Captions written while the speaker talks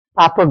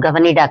Papo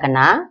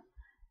Gavanidakana.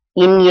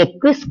 In a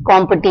quiz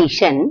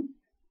competition,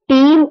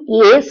 team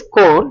A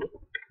scored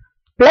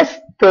plus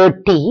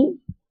 30,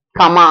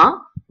 comma,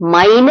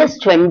 minus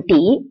 20,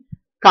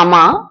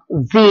 comma,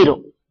 0.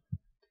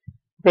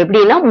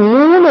 எப்படின்னா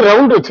 3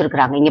 round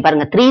வச்சிருக்காங்க. இங்க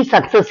பாருங்க 3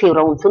 successive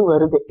rounds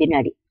வருது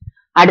பின்னாடி.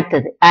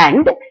 அடுத்தது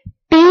and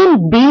team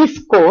B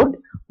scored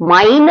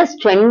minus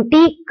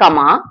 20,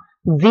 comma,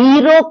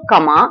 0,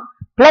 comma,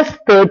 plus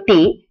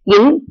 30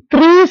 in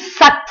 3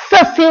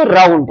 successive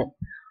round.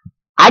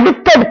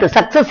 அடுத்தடுத்து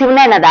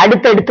சக்சசிவ்னா என்னது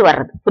அடுத்தடுத்து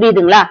வர்றது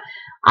புரியுதுங்களா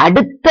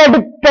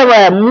அடுத்தடுத்த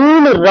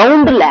 3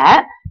 ரவுண்ட்ல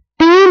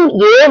டீம்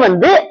A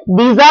வந்து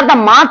these are the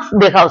marks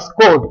they have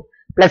scored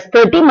plus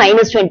 30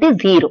 minus 20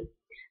 0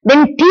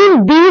 then team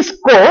B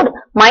scored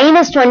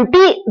minus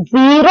 20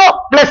 0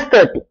 plus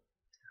 30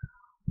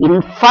 in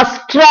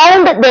first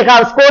round they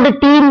have scored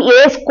team A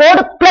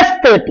scored plus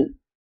 30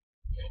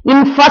 in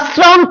first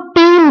round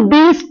team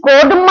B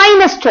scored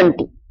minus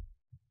 20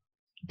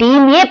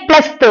 team A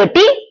plus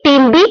 30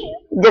 team B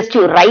just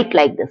you write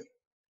like this.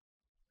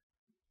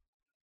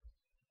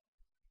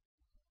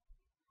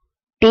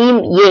 Team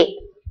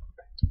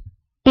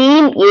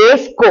A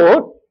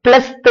scored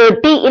plus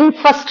 30 in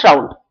first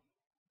round.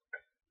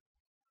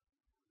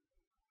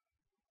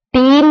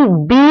 Team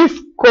B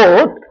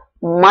scored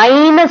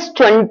minus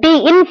 20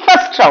 in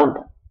first round.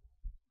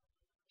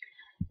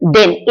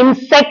 Then in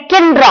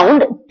second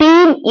round,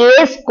 team A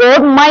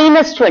scored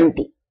minus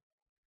 20.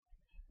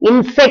 In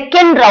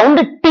second round,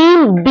 team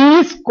B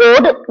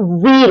scored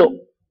 0.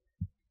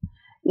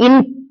 In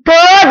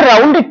third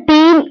round,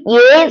 team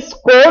A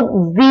scored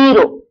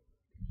 0.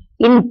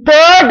 In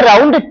third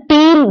round,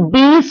 team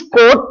B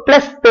scored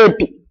plus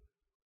 30.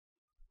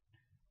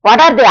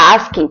 What are they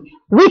asking?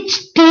 Which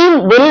team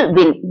will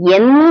win?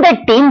 எந்த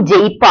team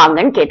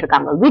ஜெயிப்பாங்கன்னு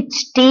கேட்டிருக்காங்க. Which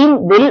team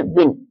will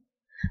win?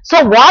 So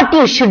what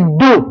you should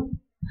do?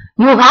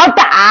 You have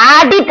to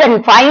add it and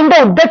find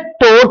out the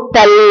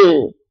total.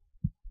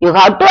 You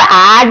have to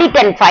add it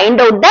and find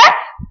out the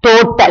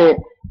total.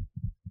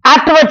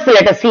 Afterwards,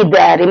 let us see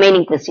the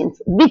remaining questions.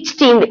 Which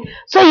team?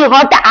 So you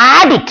have to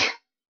add it.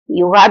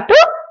 You have to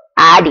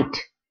add it.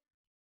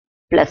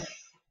 Plus.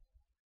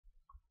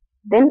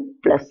 Then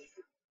plus.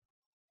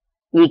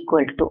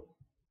 Equal to.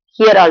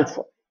 Here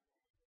also.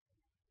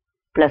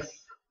 Plus.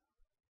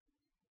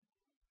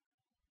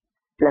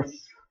 Plus.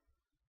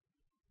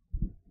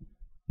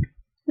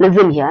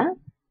 Listen here.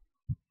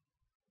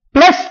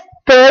 Plus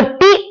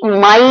 30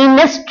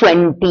 minus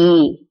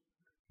 20.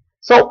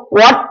 So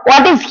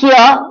what is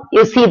here?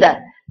 You see the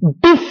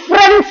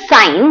different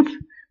signs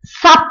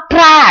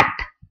subtract.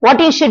 What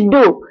you should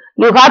do?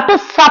 You have to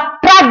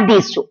subtract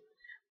these two.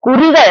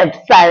 குறிகள்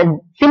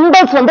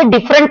symbols வந்து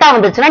different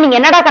வந்துச்சுன்னா நீங்க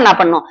என்னடா கண்ணா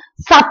பண்ணணும்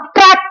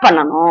subtract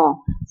பண்ணணும்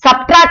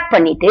subtract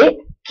பண்ணிட்டு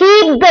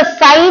keep the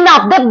sign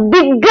of the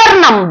bigger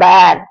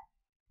number.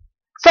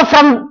 So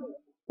from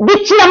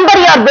which number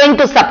you are going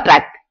to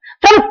subtract?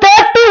 From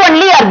 30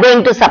 only you are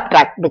going to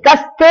subtract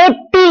because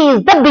 30 is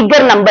the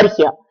bigger number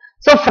here.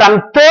 So from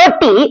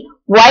 30,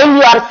 while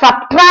you are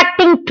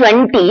subtracting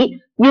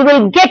 20, you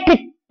will get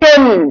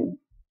 10.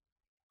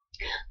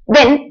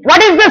 Then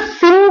what is the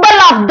symbol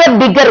of the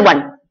bigger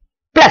one?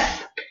 Plus.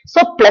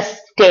 So plus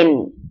 10.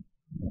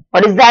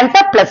 What is the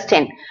answer? Plus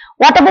 10.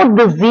 What about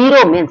the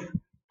 0 means?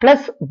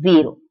 Plus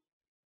 0.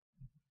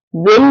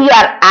 When you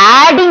are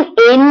adding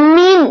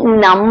any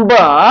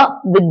number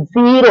with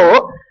 0,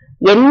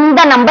 எந்த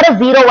நம்பரை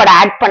 0 ஓட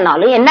add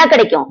பண்ணாலும் என்ன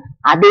கிடைக்கும்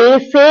அதே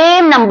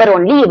same number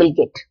only you will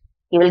get.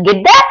 You will get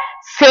the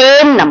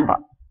same number.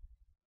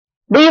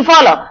 Do you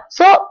follow?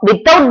 So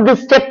without this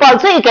step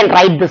also you can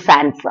write this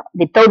answer.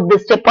 Without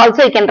this step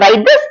also you can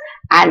write this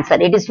answer.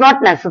 It is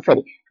not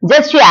necessary.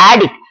 Just you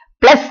add it.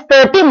 Plus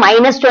 30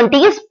 minus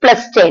 20 is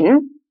plus 10.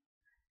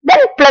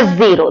 Then plus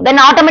 0. Then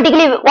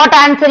automatically what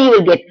answer you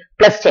will get?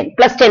 Plus 10.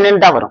 Plus 10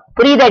 ன்னு தான் வரும்.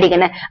 புரியுதா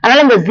அடிக்கனே?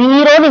 அதனால இந்த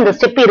 0 இந்த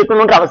step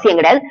இருக்கணும்ன்ற அவசியம்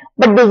கிடையாது.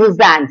 But this is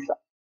the answer.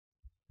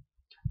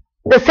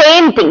 The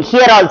same thing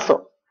here also.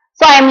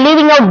 So I am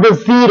leaving out the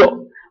 0.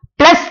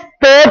 Plus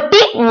 30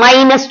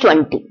 minus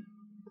 20.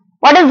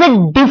 What is the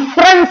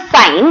different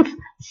signs?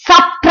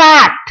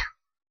 Subtract.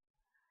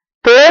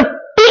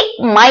 30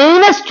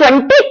 minus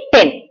 20,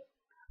 10.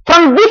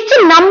 From which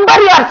number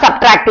you are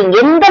subtracting?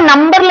 எந்த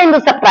நம்பர்ல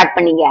இருந்து subtract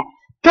பண்ணீங்க?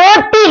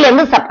 30 ல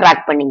இருந்து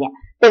subtract பண்ணீங்க.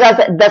 Because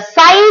the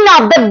sign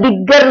of the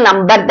bigger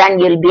number then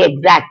you will be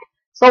exact.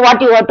 So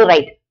what you have to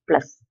write?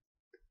 Plus.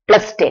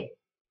 Plus 10.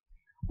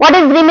 What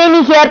is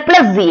remaining here?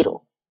 Plus 0.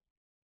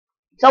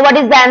 So what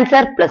is the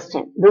answer? Plus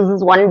 10. This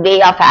is one way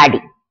of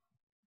adding.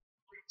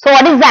 So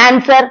what is the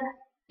answer?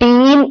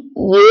 Team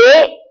A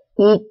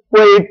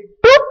equal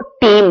to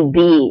team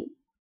B.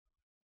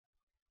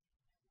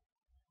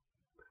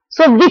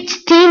 So which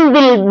team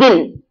will win?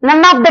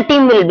 None of the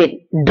team will win.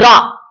 Draw.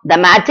 The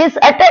match is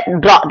at a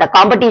draw. The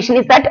competition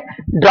is at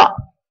draw.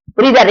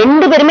 புரியுதா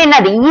ரெண்டு பேருமே என்ன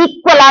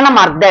ஈக்குவலான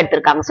mark தான்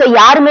எடுத்திருக்காங்க. So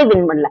யாருமே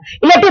win பண்ணல.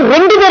 இல்லாட்டி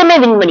ரெண்டு பேருமே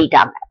வின்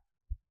பண்ணிட்டாங்க.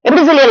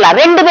 எப்படி சொல்லிடலாம்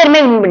ரெண்டு பேருமே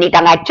வின்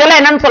பண்ணிட்டாங்க. ஆக்சுவலா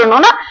என்னன்னு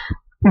சொல்லணும்னா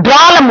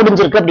டிரால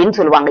முடிஞ்சிருக்கு அப்படின்னு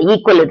சொல்லுவாங்க.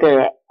 ஈக்குவல் இது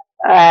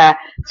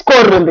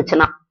ஸ்கோர்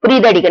இருந்துச்சுன்னா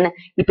புரியுது அடிக்கண்ணு.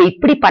 இப்ப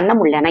இப்படி பண்ண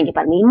முடியலன்னா இங்க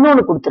பாருங்க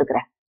இன்னொன்னு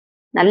கொடுத்துருக்கிறேன்,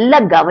 நல்லா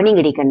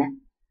கவனிங்க அடிக்கண்ணு.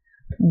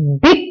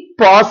 Big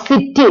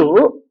positive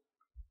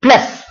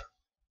plus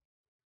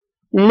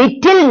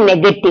little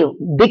negative,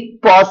 big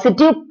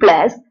positive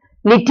plus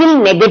little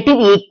negative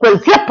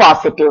equals எ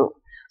பாசிட்டிவ்.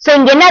 சோ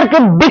இங்க என்ன இருக்கு,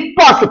 பிக்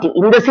பாசிட்டிவ்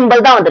இந்த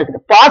சிம்பிள் தான் வந்திருக்குது.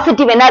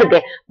 பாசிட்டிவ் என்ன இருக்கு,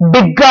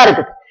 பிக்கா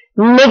இருக்குது.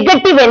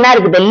 நெகட்டிவ் என்ன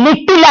இருக்குது,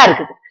 லிட்டிலா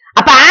இருக்குது.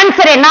 அப்ப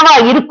ஆன்சர் என்னவா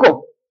இருக்கும்,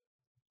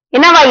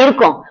 என்னவா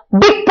இருக்கும்,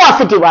 பிக்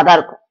பாசிட்டிவா தான்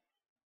இருக்கும்.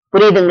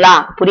 புரியுதுங்களா,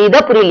 புரியுதா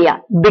புரியலையா?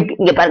 பிக்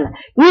இங்க பாருங்க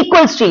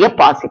equals to a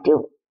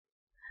positive.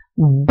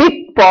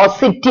 Big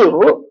positive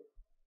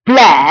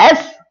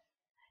plus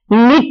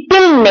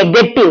little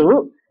negative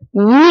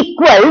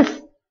equals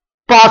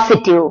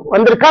positive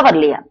வந்திருக்கா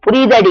வரலையா?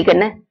 புரியுது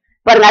அடிக்கண்ணு.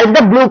 பாருங்க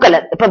அதுதான் ப்ளூ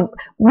கலர். இப்ப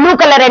ப்ளூ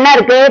கலர் என்ன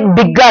இருக்கு,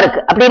 பிக்கா இருக்கு.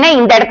 அப்படின்னா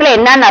இந்த இடத்துல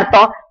என்னன்னு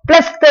அர்த்தம்,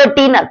 பிளஸ்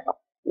 13 அர்த்தம்.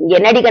 இங்க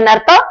என்ன அடிக்கன்னு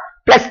அர்த்தம்,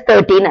 பிளஸ்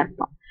 13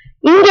 அர்த்தம்.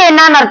 இங்க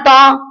என்னன்னு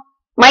அர்த்தம்,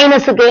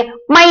 மைனஸுக்கு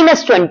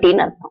மைனஸ் 20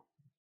 அர்த்தம்.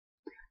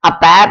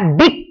 அப்ப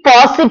big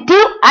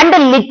positive and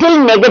little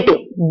negative,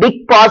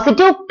 big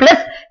positive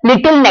plus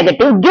little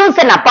negative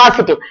gives an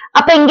positive.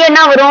 அப்ப இங்க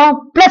என்ன வரும்,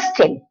 பிளஸ்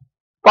 10,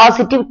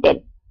 பாசிட்டிவ் 10.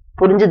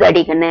 புரிஞ்சுது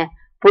அடிக்கண்ணு,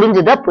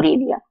 புரிஞ்சுதா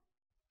புரியலையா?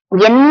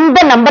 எந்த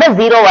நம்பரை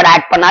ஜீரோவோட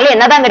ஆட் பண்ணாலும்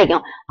என்னதான்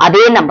கிடைக்கும்,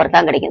 அதே நம்பர்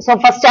தான் கிடைக்கும். சோ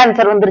ஃபர்ஸ்ட்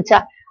ஆன்சர் வந்துருச்சா?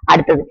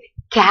 அடுத்தது,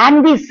 can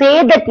we say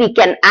that we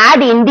can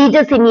add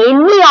integers in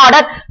any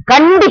order?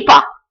 கண்டிப்பா.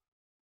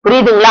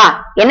 புரியுதுங்களா?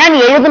 என்னன்னு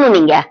எழுதணும்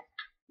நீங்க.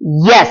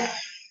 yes,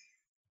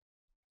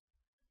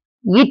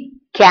 it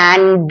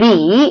can be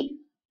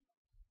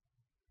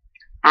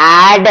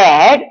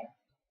added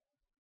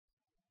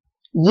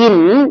in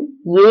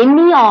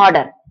any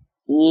order,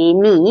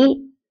 any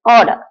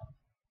order.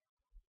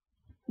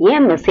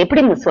 ஏன் மிஸ்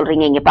எப்படி மிஸ்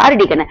சொல்றீங்க? இங்க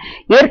பாருடிக்கண்ண,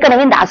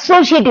 ஏற்கனவே இந்த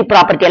அசோசியேட்டிவ்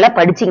ப்ராப்பர்ட்டி எல்லாம்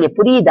படிச்சீங்க,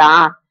 புரியுதா?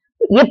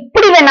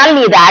 எப்படி வேணாலும்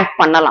நீ இதை ஆட்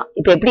பண்ணலாம்.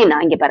 இப்ப எப்படின்னா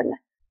இங்க பாருங்க,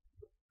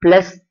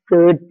 பிளஸ்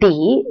 30,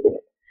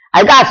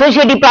 அதுக்கு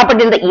அசோசியேட்டிவ்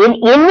ப்ராப்பர்ட்டி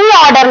எனி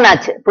ஆர்டர்னு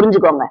ஆச்சு,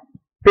 புரிஞ்சுக்கோங்க.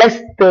 பிளஸ்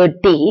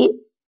 30,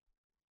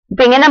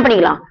 இப்ப இங்க என்ன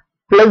பண்ணிக்கலாம்,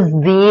 பிளஸ்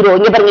 0,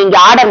 இங்க பாருங்க இங்க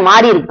ஆர்டர்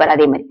மாறி இருக்கு பாரு,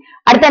 அதே மாதிரி.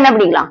 அடுத்து என்ன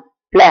பண்ணிக்கலாம்,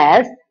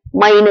 பிளஸ்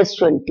மைனஸ்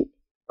 20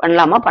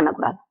 பண்ணலாமா,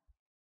 பண்ணக்கூடாது?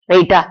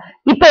 ரைட்டா?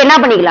 இப்ப என்ன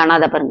பண்ணிக்கலாம்,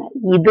 அதை பாருங்க,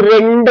 இது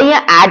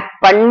ரெண்டையும் ஆட்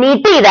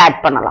பண்ணிட்டு இதை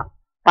ஆட் பண்ணலாம்.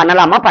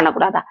 பண்ணலாமா,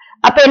 பண்ணக்கூடாதா?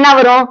 அப்ப என்ன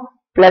வரும்,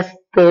 பிளஸ்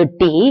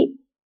 30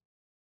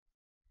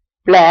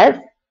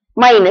 பிளஸ்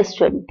மைனஸ்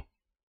 20.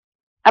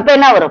 அப்ப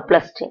என்ன வரும்,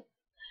 பிளஸ் 10.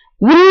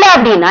 இல்ல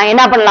அப்படின்னா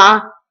என்ன பண்ணலாம்,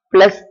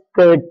 பிளஸ்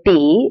 30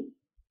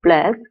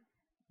 பிளஸ்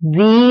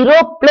 0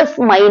 பிளஸ்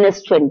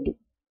மைனஸ் 20.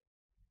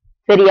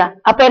 சரியா?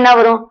 அப்ப என்ன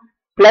வரும்,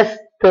 பிளஸ்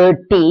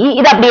 30.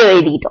 இது அப்படியே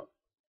எழுதிக்கிட்டோம்.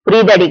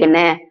 புரியுதா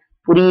அடிக்கண்ணே,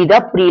 புரியுதா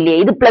புரியலையே?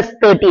 இது பிளஸ்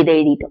 30 இதை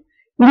எழுதிட்டோம்.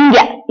 இங்க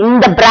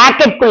இந்த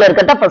பிராக்கெட் குள்ள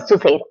இருக்கத ஃபர்ஸ்ட்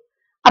செய்யறோம்.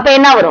 அப்ப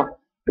என்ன வரும்,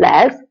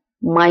 plus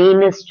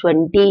minus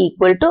 20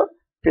 equal to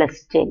plus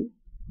 10.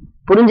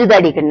 புரிஞ்சுதா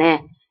அடிக்கண்ணே?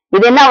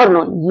 இது என்ன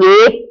வரணும், ஏ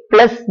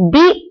பிளஸ்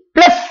பி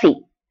பிளஸ் சி.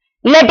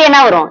 இல்லாட்டி என்ன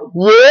வரும்,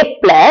 ஏ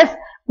பிளஸ்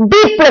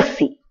பி பிளஸ்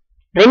சி.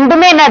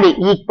 ரெண்டுமே என்னது,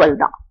 ஈக்குவல்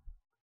தான்.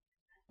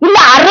 இல்ல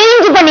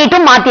அரேஞ்ச் பண்ணிட்டு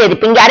மாத்தி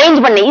அடிப்பு. இங்க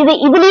அரேஞ்ச் பண்ண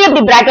இதுலயே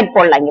இப்படி பிராக்கெட்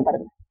போடலாம். இங்க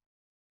பாருங்க,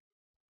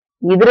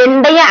 இது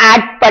ரெண்டையும்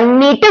ஆட்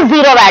பண்ணிட்டு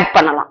 0 ஆட்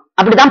பண்ணலாம்.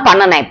 அப்படிதான்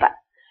பண்ணணும். இப்ப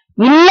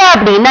இல்ல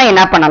அப்படின்னா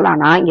என்ன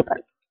பண்ணலாம்னா, இங்க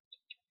பாருங்க,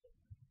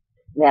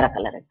 வேற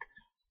கலர் இருக்கு,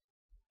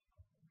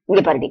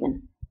 இங்க பாருங்க,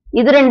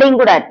 இது ரெண்டையும்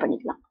கூட ஆட்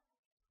பண்ணிக்கலாம்.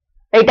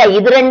 ரைட்டா?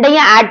 இது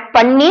ரெண்டையும் ஆட்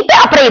பண்ணிட்டு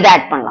அப்புறம் இதை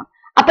ஆட் பண்ணலாம்.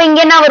 அப்ப இங்க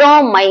என்ன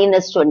வரும்,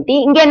 மைனஸ் 20,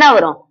 இங்க என்ன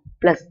வரும்,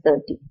 பிளஸ்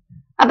 30.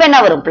 அப்ப என்ன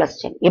வரும், பிளஸ்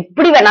 10.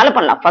 எப்படி வேணாலும்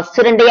பண்ணலாம். ஃபர்ஸ்ட்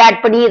ரெண்டையும்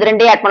ஆட் பண்ணி இது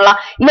ரெண்டையும் ஆட் பண்ணலாம்,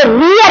 இல்ல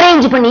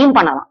ரீஅரேஞ்ச் பண்ணியும்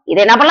பண்ணலாம். இதை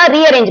என்ன பண்ணலாம்,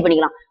 ரீஅரேஞ்ச்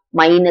பண்ணிக்கலாம்.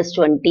 Minus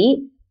 20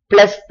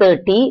 plus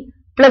 30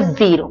 plus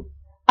 0.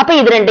 அப்ப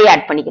இது ரெண்டையும்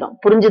ஆட் பண்ணிக்கிறோம்.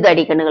 புரிஞ்சுது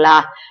அடிக்கண்ணுங்களா?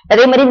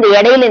 அதே மாதிரி இந்த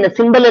இடையில இந்த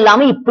சிம்பிள்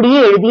இல்லாம இப்படியே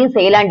எழுதியும்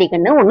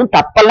செய்யலாண்டிக்கண்ணு, ஒன்னும்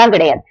தப்பெல்லாம்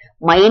கிடையாது.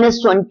 Minus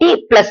 20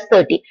 plus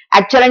 30.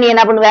 ஆக்சுவலா நீ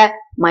என்ன பண்ணுவ,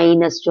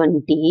 மைனஸ்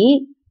 20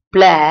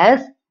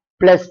 பிளஸ்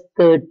பிளஸ்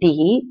 30,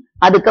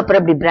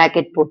 அதுக்கப்புறம் இப்படி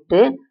பிராக்கெட் போட்டு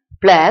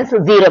பிளஸ்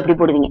 0 இப்படி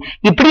போடுவீங்க.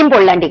 இப்படியும்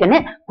போடலாண்டிக்கண்ணு.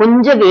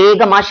 கொஞ்சம்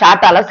வேகமா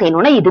ஷார்ட்டால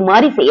செய்யணும்னா இது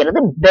மாதிரி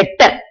செய்யறது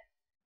பெட்டர்.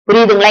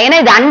 புரியுதுங்களா? ஏன்னா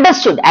இது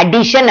அண்டர்ஸ்டுட்,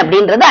 அடிஷன்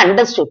அப்படின்றது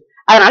அண்டர்ஸ்டுட்.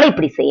 அதனால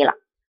இப்படி செய்யலாம்.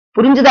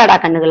 புரிஞ்சுதாடா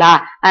கண்ணுகளா?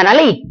 அதனால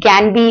இட்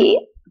கேன் பி,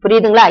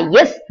 புரியுதுங்களா?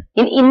 எஸ்,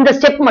 இந்த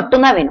ஸ்டெப்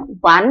மட்டும் தான் வேணும்.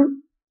 1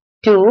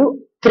 2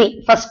 3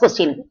 ஃபர்ஸ்ட்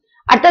கொஸ்டினுக்கு.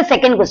 அடுத்த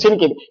செகண்ட்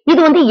கொஸ்டினுக்கு இது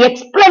வந்து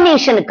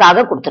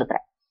எக்ஸ்பிளனேஷனுக்காக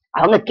கொடுத்திருக்கிறேன்.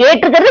 அவங்க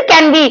கேட்டிருக்கிறது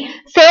can be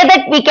say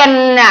that we can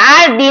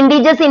add the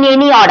integers in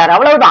any order,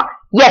 அவ்வளவுதான்.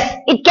 S,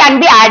 it can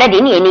be added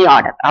in any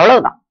order,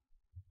 அவ்வளவுதான்.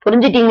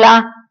 புரிஞ்சுட்டீங்களா?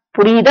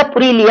 புரியுதா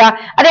புரியலையா?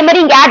 அதே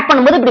மாதிரி இங்க ஆட்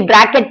பண்ணும்போது இப்படி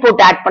பிராக்கெட்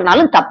போட்டு ஆட்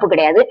பண்ணாலும் தப்பு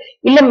கிடையாது.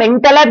 இல்ல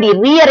மென்டலா இப்படி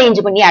ரீஅரேஞ்ச்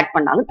பண்ணி ஆட்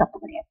பண்ணாலும் தப்பு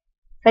கிடையாது.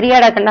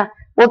 சரியாடா கண்ணா?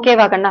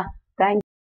 ஓகேவா கண்ணா? தேங்க்யூ.